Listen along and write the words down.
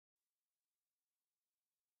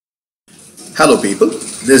Hello people,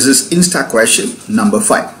 this is Insta question number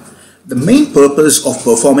 5. The main purpose of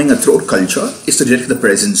performing a throat culture is to detect the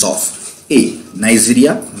presence of A.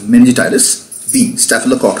 Neisseria meningitis, B.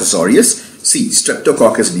 Staphylococcus aureus, C.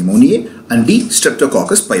 Streptococcus pneumoniae and D.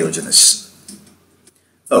 Streptococcus pyogenes.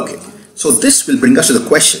 Okay, so this will bring us to the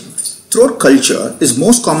question. Throat culture is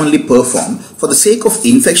most commonly performed for the sake of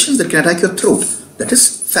infections that can attack your throat, that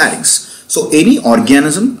is pharynx. So any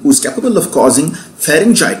organism who is capable of causing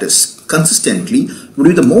pharyngitis consistently would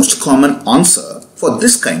be the most common answer for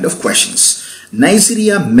this kind of questions.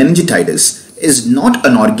 Neisseria meningitis is not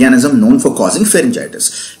an organism known for causing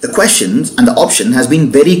pharyngitis. The questions and the option has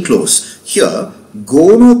been very close. Here,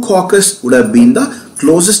 gonococcus would have been the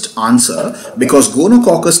closest answer because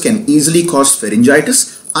gonococcus can easily cause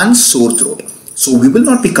pharyngitis and sore throat. So we will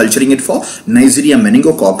not be culturing it for Neisseria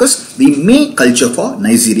meningococcus. We may culture for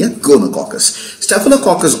Neisseria gonococcus.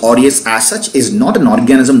 Staphylococcus aureus as such is not an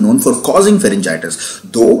organism known for causing pharyngitis.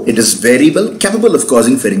 Though it is very well capable of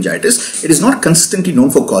causing pharyngitis, it is not consistently known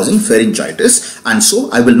for causing pharyngitis, and so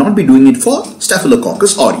I will not be doing it for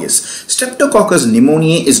Staphylococcus aureus. Streptococcus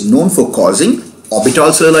pneumoniae is known for causing orbital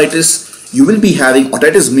cellulitis. You will be having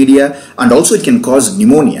otitis media, and also it can cause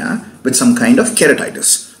pneumonia with some kind of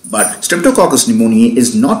keratitis. But Streptococcus pneumoniae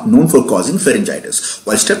is not known for causing pharyngitis,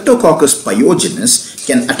 while Streptococcus pyogenes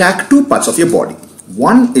can attack two parts of your body.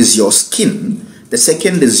 One is your skin, the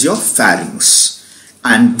second is your pharynx,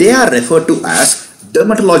 and they are referred to as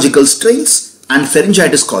dermatological strains and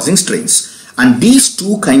pharyngitis causing strains. And these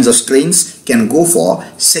two kinds of strains can go for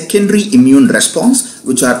secondary immune response,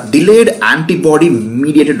 which are delayed antibody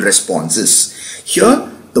mediated responses.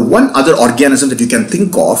 Here, the one other organism that you can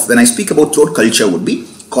think of when I speak about throat culture would be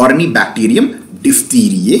Corynebacterium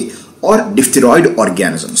diphtheriae or diphtheroid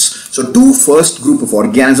organisms. So two first group of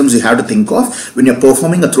organisms you have to think of when you are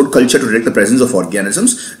performing a throat culture to detect the presence of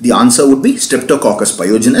organisms. The answer would be Streptococcus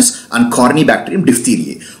pyogenes and Corynebacterium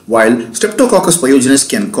diphtheriae. While Streptococcus pyogenes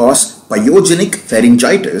can cause pyogenic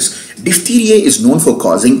pharyngitis, diphtheriae is known for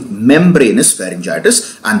causing membranous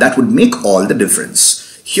pharyngitis, and that would make all the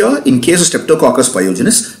difference. Here, in case of Streptococcus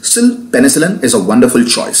pyogenes, still penicillin is a wonderful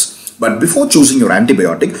choice. But before choosing your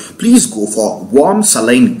antibiotic, please go for warm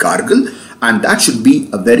saline gargle, and that should be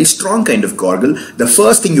a very strong kind of gargle. The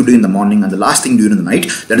first thing you do in the morning and the last thing you do in the night.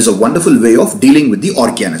 That is a wonderful way of dealing with the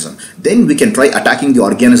organism. Then we can try attacking the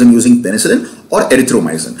organism using penicillin or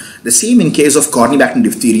erythromycin. The same in case of Corynebacterium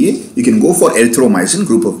diphtheriae, you can go for erythromycin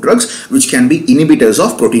group of drugs which can be inhibitors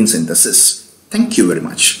of protein synthesis. Thank you very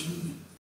much.